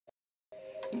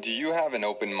Do you have an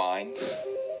open mind?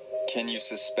 Can you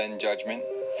suspend judgment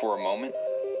for a moment?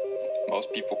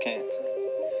 Most people can't.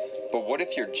 But what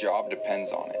if your job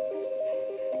depends on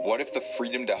it? What if the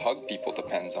freedom to hug people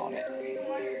depends on it?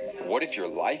 What if your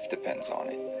life depends on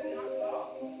it?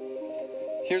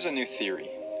 Here's a new theory.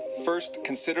 First,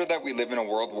 consider that we live in a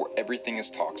world where everything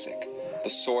is toxic. The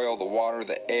soil, the water,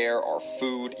 the air, our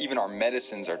food, even our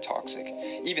medicines are toxic.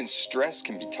 Even stress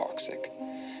can be toxic.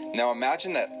 Now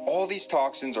imagine that all these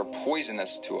toxins are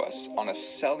poisonous to us on a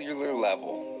cellular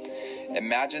level.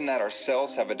 Imagine that our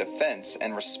cells have a defense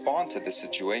and respond to the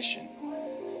situation.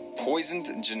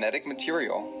 Poisoned genetic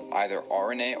material, either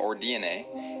RNA or DNA,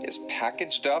 is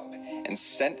packaged up and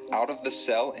sent out of the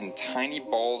cell in tiny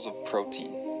balls of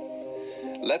protein.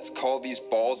 Let's call these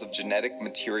balls of genetic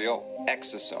material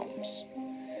exosomes.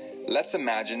 Let's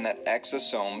imagine that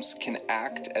exosomes can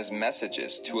act as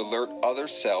messages to alert other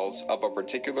cells of a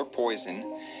particular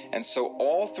poison, and so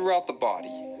all throughout the body,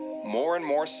 more and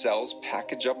more cells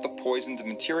package up the poisoned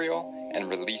material and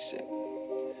release it.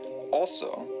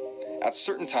 Also, at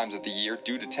certain times of the year,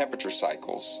 due to temperature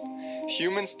cycles,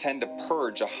 humans tend to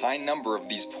purge a high number of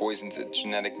these poisoned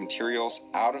genetic materials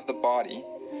out of the body,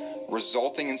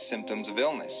 resulting in symptoms of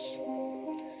illness.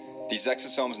 These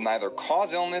exosomes neither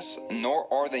cause illness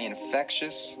nor are they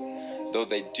infectious, though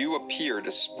they do appear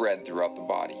to spread throughout the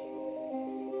body.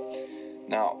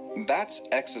 Now, that's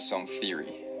exosome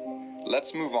theory.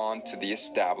 Let's move on to the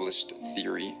established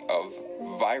theory of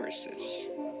viruses.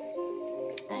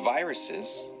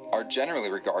 Viruses are generally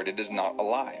regarded as not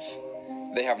alive.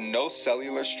 They have no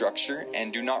cellular structure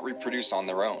and do not reproduce on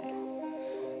their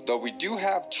own, though we do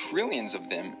have trillions of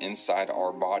them inside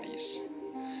our bodies.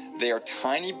 They are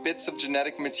tiny bits of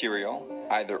genetic material,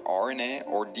 either RNA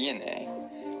or DNA,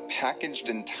 packaged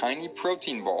in tiny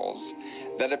protein balls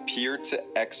that appear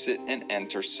to exit and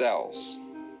enter cells.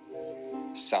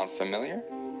 Sound familiar?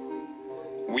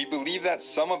 We believe that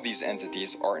some of these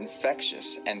entities are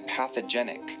infectious and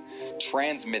pathogenic,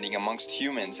 transmitting amongst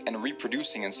humans and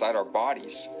reproducing inside our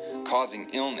bodies, causing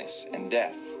illness and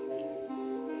death.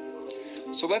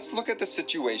 So let's look at the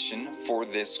situation for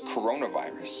this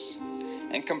coronavirus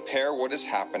and compare what is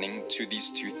happening to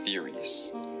these two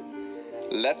theories.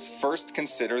 Let's first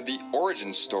consider the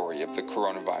origin story of the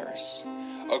coronavirus.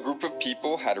 A group of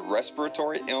people had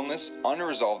respiratory illness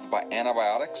unresolved by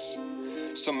antibiotics,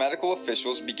 so medical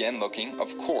officials began looking,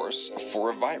 of course, for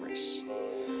a virus.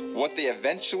 What they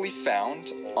eventually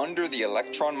found under the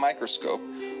electron microscope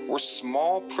were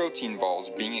small protein balls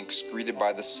being excreted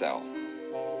by the cell.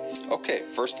 Okay,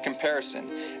 first comparison.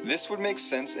 This would make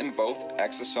sense in both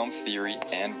exosome theory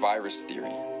and virus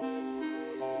theory.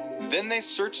 Then they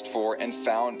searched for and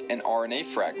found an RNA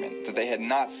fragment that they had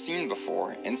not seen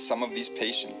before in some of these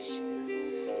patients.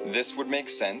 This would make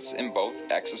sense in both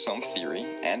exosome theory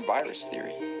and virus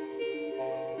theory.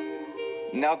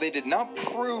 Now, they did not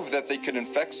prove that they could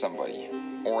infect somebody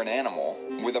or an animal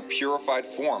with a purified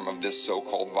form of this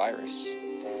so-called virus.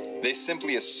 They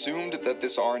simply assumed that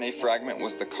this RNA fragment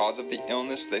was the cause of the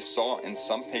illness they saw in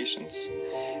some patients,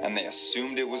 and they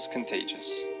assumed it was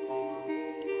contagious.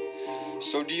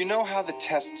 So do you know how the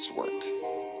tests work?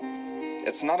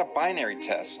 It's not a binary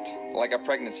test, like a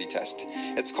pregnancy test.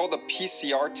 It's called a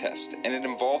PCR test, and it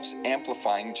involves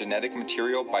amplifying genetic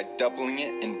material by doubling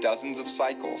it in dozens of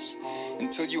cycles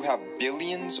until you have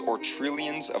billions or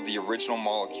trillions of the original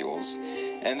molecules,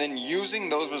 and then using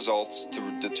those results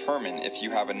to determine if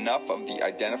you have enough of the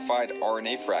identified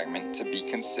RNA fragment to be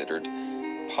considered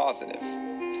positive.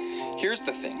 Here's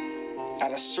the thing.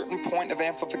 At a certain point of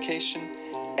amplification,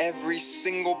 every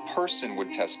single person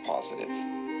would test positive.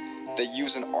 They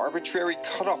use an arbitrary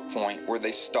cutoff point where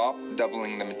they stop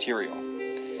doubling the material.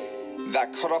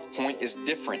 That cutoff point is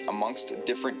different amongst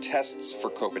different tests for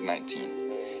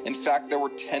COVID-19. In fact, there were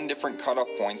 10 different cutoff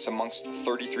points amongst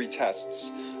 33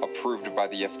 tests approved by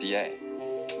the FDA.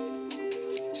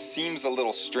 Seems a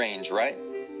little strange, right?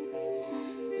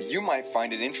 You might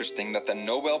find it interesting that the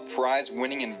Nobel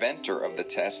Prize-winning inventor of the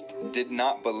test did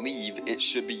not believe it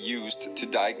should be used to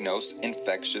diagnose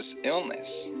infectious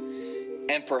illness.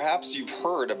 And perhaps you've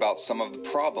heard about some of the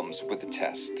problems with the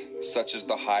test, such as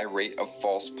the high rate of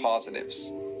false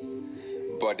positives.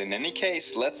 But in any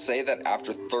case, let's say that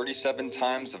after 37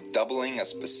 times of doubling a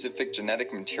specific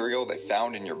genetic material they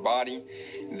found in your body,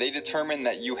 they determine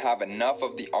that you have enough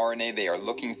of the RNA they are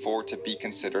looking for to be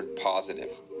considered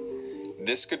positive.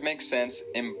 This could make sense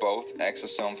in both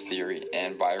exosome theory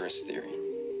and virus theory.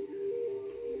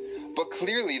 But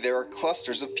clearly there are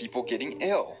clusters of people getting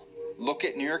ill. Look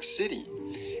at New York City.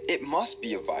 It must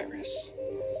be a virus.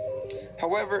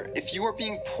 However, if you are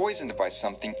being poisoned by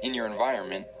something in your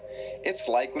environment, it's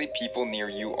likely people near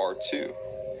you are too.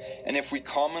 And if we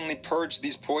commonly purge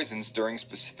these poisons during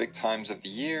specific times of the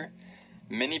year,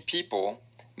 many people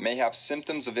may have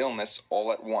symptoms of illness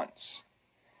all at once.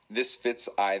 This fits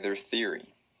either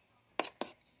theory.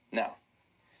 Now,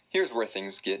 here's where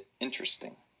things get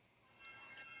interesting.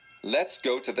 Let's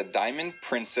go to the Diamond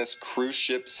Princess cruise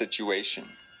ship situation.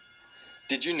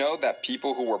 Did you know that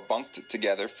people who were bunked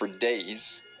together for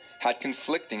days had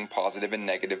conflicting positive and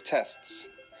negative tests?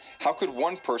 How could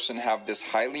one person have this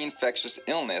highly infectious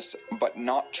illness but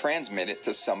not transmit it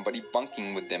to somebody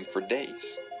bunking with them for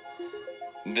days?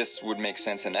 This would make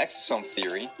sense in exosome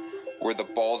theory, where the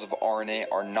balls of RNA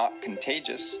are not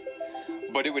contagious,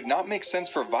 but it would not make sense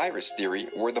for virus theory,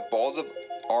 where the balls of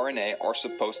RNA are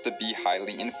supposed to be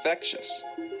highly infectious.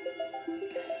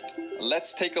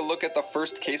 Let's take a look at the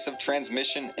first case of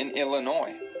transmission in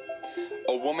Illinois.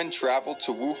 A woman traveled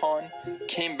to Wuhan,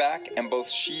 came back, and both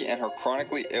she and her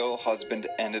chronically ill husband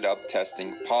ended up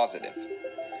testing positive.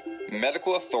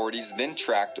 Medical authorities then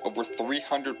tracked over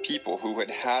 300 people who had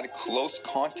had close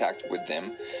contact with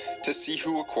them to see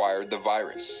who acquired the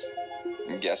virus.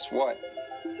 And guess what?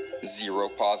 0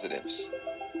 positives.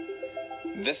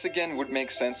 This again would make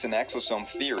sense in exosome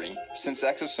theory, since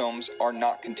exosomes are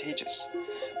not contagious.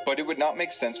 But it would not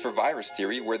make sense for virus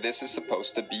theory, where this is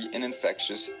supposed to be an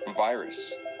infectious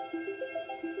virus.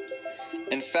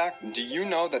 In fact, do you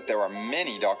know that there are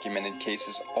many documented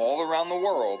cases all around the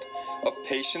world of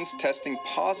patients testing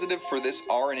positive for this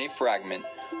RNA fragment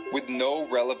with no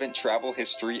relevant travel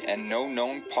history and no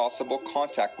known possible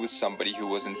contact with somebody who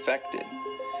was infected?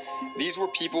 These were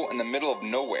people in the middle of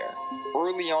nowhere,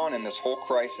 early on in this whole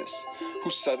crisis, who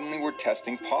suddenly were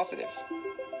testing positive.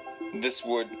 This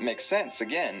would make sense,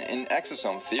 again, in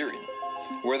exosome theory,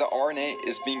 where the RNA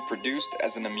is being produced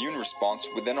as an immune response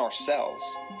within our cells.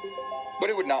 But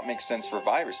it would not make sense for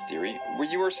virus theory, where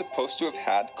you are supposed to have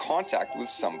had contact with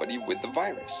somebody with the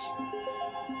virus.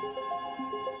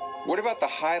 What about the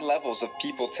high levels of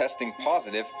people testing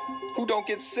positive who don't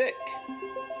get sick?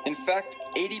 In fact,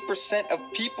 80% of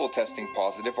people testing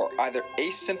positive are either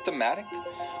asymptomatic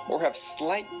or have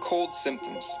slight cold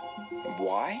symptoms.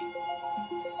 Why?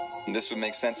 This would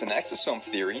make sense in exosome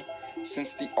theory,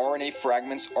 since the RNA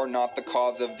fragments are not the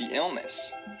cause of the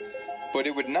illness. But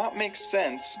it would not make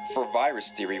sense for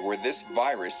virus theory, where this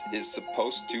virus is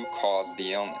supposed to cause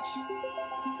the illness.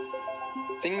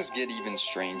 Things get even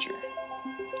stranger.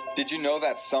 Did you know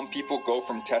that some people go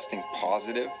from testing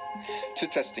positive to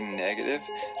testing negative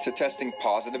to testing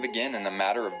positive again in a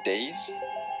matter of days?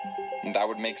 And that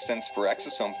would make sense for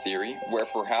exosome theory, where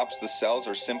perhaps the cells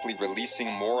are simply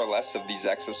releasing more or less of these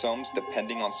exosomes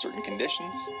depending on certain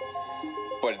conditions.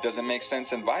 But it doesn't make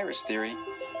sense in virus theory,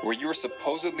 where you are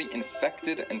supposedly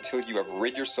infected until you have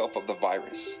rid yourself of the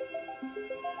virus.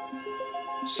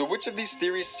 So which of these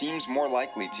theories seems more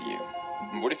likely to you?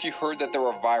 What if you heard that there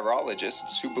are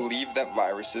virologists who believe that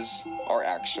viruses are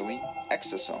actually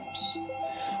exosomes?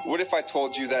 What if I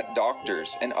told you that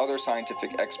doctors and other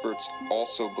scientific experts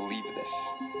also believe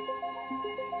this?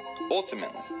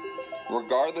 Ultimately,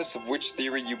 regardless of which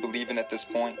theory you believe in at this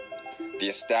point, the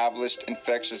established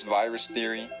infectious virus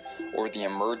theory or the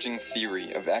emerging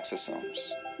theory of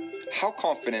exosomes, how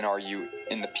confident are you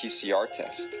in the PCR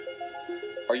test?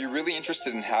 Are you really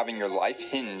interested in having your life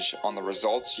hinge on the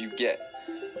results you get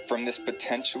from this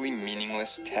potentially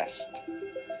meaningless test?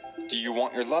 Do you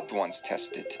want your loved ones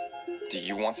tested? Do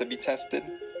you want to be tested?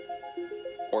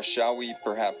 Or shall we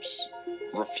perhaps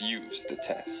refuse the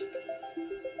test?